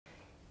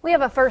We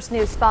have a first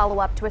news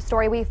follow-up to a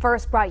story we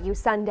first brought you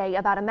Sunday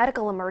about a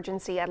medical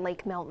emergency at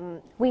Lake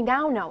Milton. We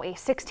now know a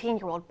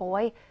 16-year-old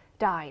boy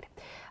died.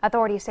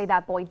 Authorities say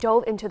that boy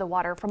dove into the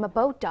water from a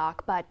boat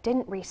dock but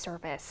didn't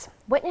resurface.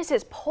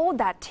 Witnesses pulled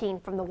that teen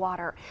from the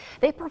water.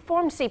 They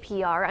performed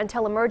CPR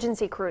until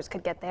emergency crews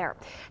could get there.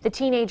 The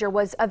teenager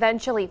was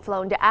eventually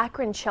flown to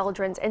Akron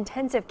Children's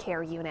Intensive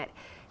Care Unit.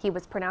 He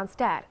was pronounced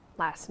dead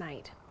last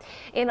night.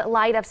 In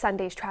light of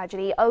Sunday's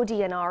tragedy,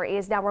 ODNR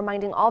is now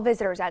reminding all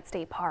visitors at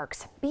state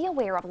parks, be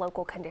aware of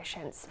local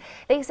conditions.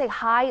 They say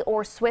high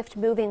or swift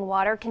moving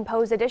water can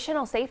pose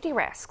additional safety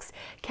risks.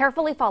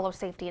 Carefully follow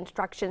safety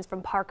instructions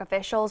from park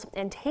officials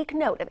and take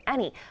note of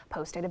any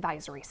posted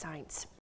advisory signs.